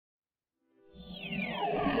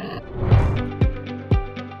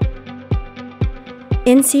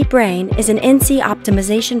NCBrain is an NC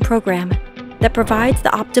optimization program that provides the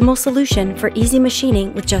optimal solution for easy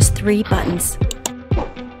machining with just 3 buttons.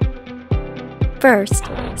 First,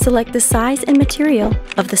 select the size and material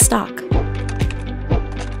of the stock.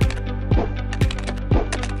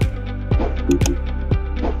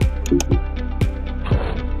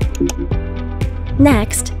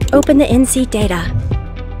 Next, open the NC data.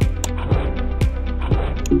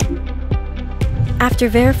 After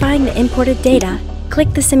verifying the imported data,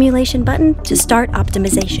 click the simulation button to start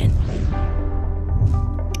optimization.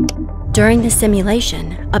 During the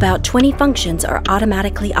simulation, about 20 functions are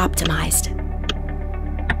automatically optimized.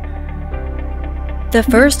 The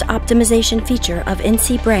first optimization feature of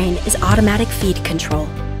NCBrain is automatic feed control.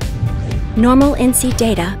 Normal NC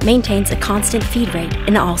data maintains a constant feed rate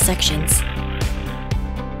in all sections.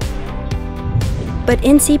 But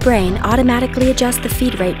NCBrain automatically adjusts the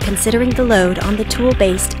feed rate considering the load on the tool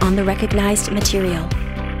based on the recognized material.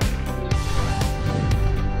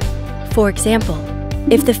 For example,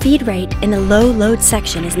 if the feed rate in the low load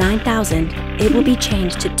section is 9,000, it will be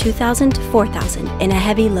changed to 2,000 to 4,000 in a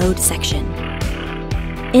heavy load section.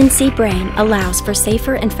 NCBrain allows for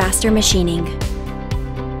safer and faster machining.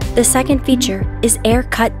 The second feature is air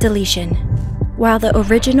cut deletion. While the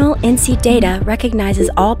original NC data recognizes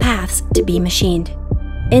all paths to be machined,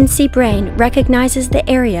 NCBrain recognizes the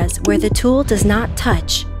areas where the tool does not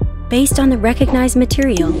touch based on the recognized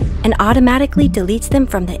material and automatically deletes them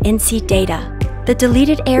from the NC data. The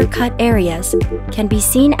deleted air cut areas can be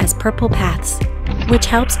seen as purple paths, which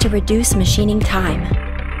helps to reduce machining time.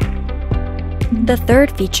 The third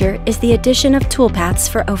feature is the addition of toolpaths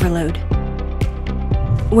for overload.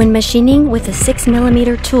 When machining with a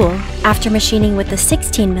 6mm tool after machining with a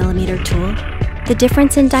 16mm tool, the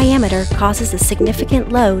difference in diameter causes a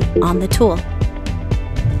significant load on the tool.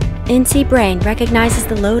 NCBrain recognizes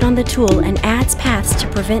the load on the tool and adds paths to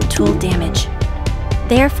prevent tool damage.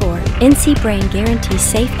 Therefore, NCBrain guarantees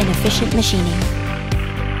safe and efficient machining.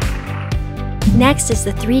 Next is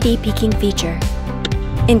the 3D peaking feature.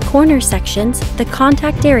 In corner sections, the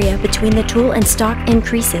contact area between the tool and stock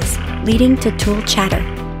increases, leading to tool chatter.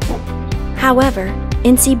 However,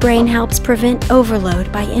 NCBrain helps prevent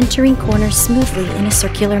overload by entering corners smoothly in a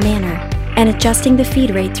circular manner and adjusting the feed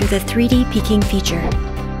rate through the 3D peaking feature.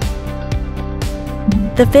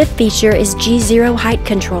 The fifth feature is G0 height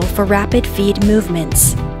control for rapid feed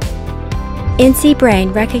movements.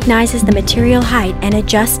 NCBrain recognizes the material height and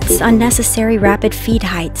adjusts unnecessary rapid feed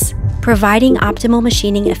heights, providing optimal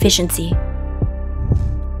machining efficiency.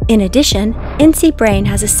 In addition, NCBrain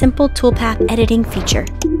has a simple toolpath editing feature,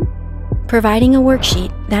 providing a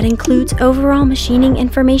worksheet that includes overall machining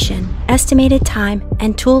information, estimated time,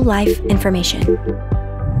 and tool life information.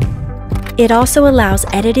 It also allows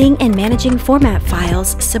editing and managing format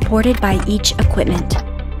files supported by each equipment,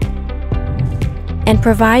 and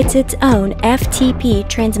provides its own FTP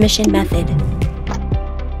transmission method.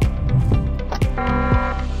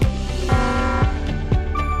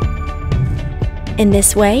 In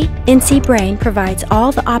this way, NCBrain provides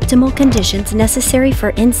all the optimal conditions necessary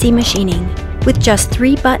for NC machining. With just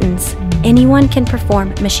 3 buttons, anyone can perform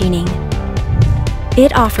machining.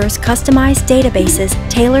 It offers customized databases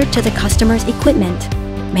tailored to the customer's equipment,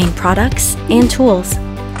 main products, and tools,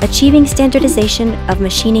 achieving standardization of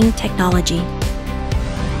machining technology.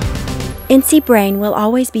 NCBrain will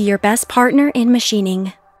always be your best partner in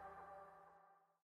machining.